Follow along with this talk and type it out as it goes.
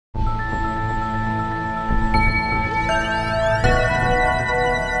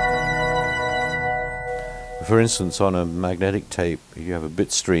For instance, on a magnetic tape, you have a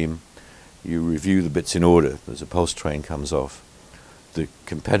bit stream, you review the bits in order as a pulse train comes off. The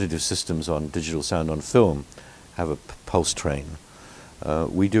competitive systems on digital sound on film have a pulse train.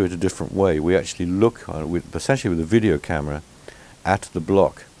 We do it a different way. We actually look, essentially with a video camera, at the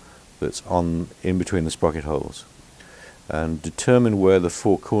block that's in between the sprocket holes and determine where the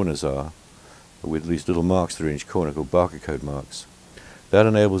four corners are with these little marks through each corner called barcode marks. That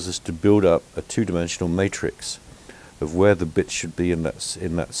enables us to build up a two-dimensional matrix of where the bits should be in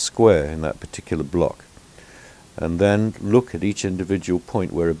that square, in that particular block, and then look at each individual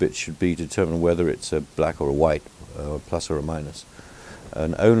point where a bit should be to determine whether it's a black or a white, or a plus or a minus.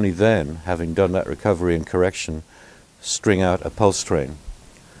 And only then, having done that recovery and correction, string out a pulse train.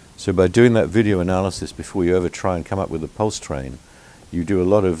 So by doing that video analysis before you ever try and come up with a pulse train, you do a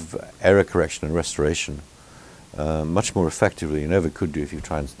lot of error correction and restoration much more effectively than you ever could do if you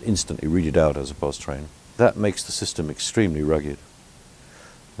try and instantly read it out as a pulse train. That makes the system extremely rugged.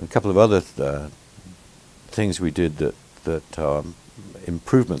 And a couple of other things we did that are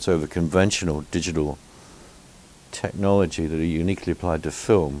improvements over conventional digital technology that are uniquely applied to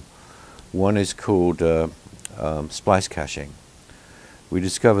film. One is called splice caching. We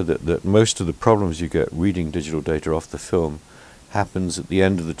discovered that most of the problems you get reading digital data off the film happens at the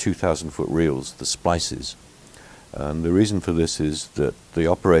end of the 2,000-foot reels, the splices. And the reason for this is that the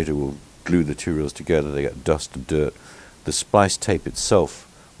operator will glue the two reels together, they get dust and dirt. The splice tape itself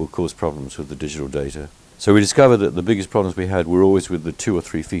will cause problems with the digital data. So we discovered that the biggest problems we had were always with the 2 or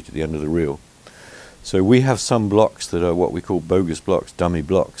 3 feet at the end of the reel. So we have some blocks that are what we call bogus blocks, dummy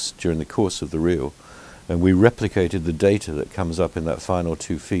blocks, during the course of the reel. And we replicated the data that comes up in that final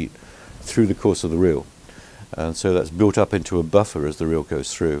 2 feet through the course of the reel. And so that's built up into a buffer as the reel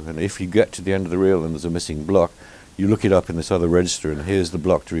goes through. And if you get to the end of the reel and there's a missing block, you look it up in this other register and here's the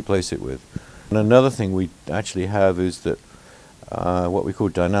block to replace it with. And another thing we actually have is that what we call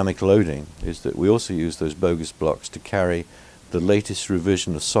dynamic loading is that we also use those bogus blocks to carry the latest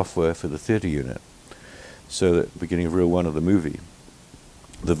revision of software for the theater unit. So that at the beginning of reel 1 of the movie,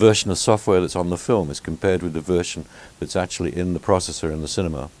 the version of software that's on the film is compared with the version that's actually in the processor in the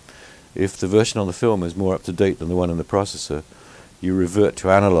cinema. If the version on the film is more up to date than the one in the processor, you revert to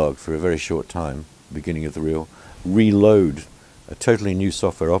analog for a very short time, beginning of the reel, reload a totally new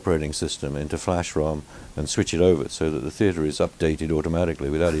software operating system into flash ROM and switch it over so that the theater is updated automatically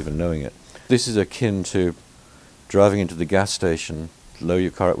without even knowing it. This is akin to driving into the gas station, load your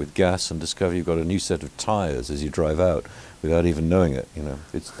car up with gas and discover you've got a new set of tires as you drive out without even knowing it. You know,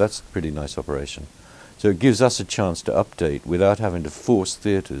 that's a pretty nice operation. So it gives us a chance to update without having to force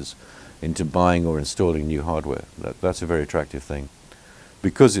theaters into buying or installing new hardware. That's a very attractive thing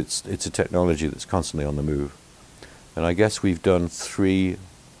because it's a technology that's constantly on the move. And I guess we've done 3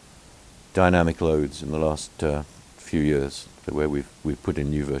 dynamic loads in the last few years where we've put in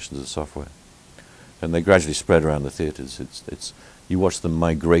new versions of software. And they gradually spread around the theaters. You watch them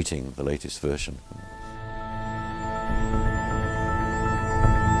migrating the latest version.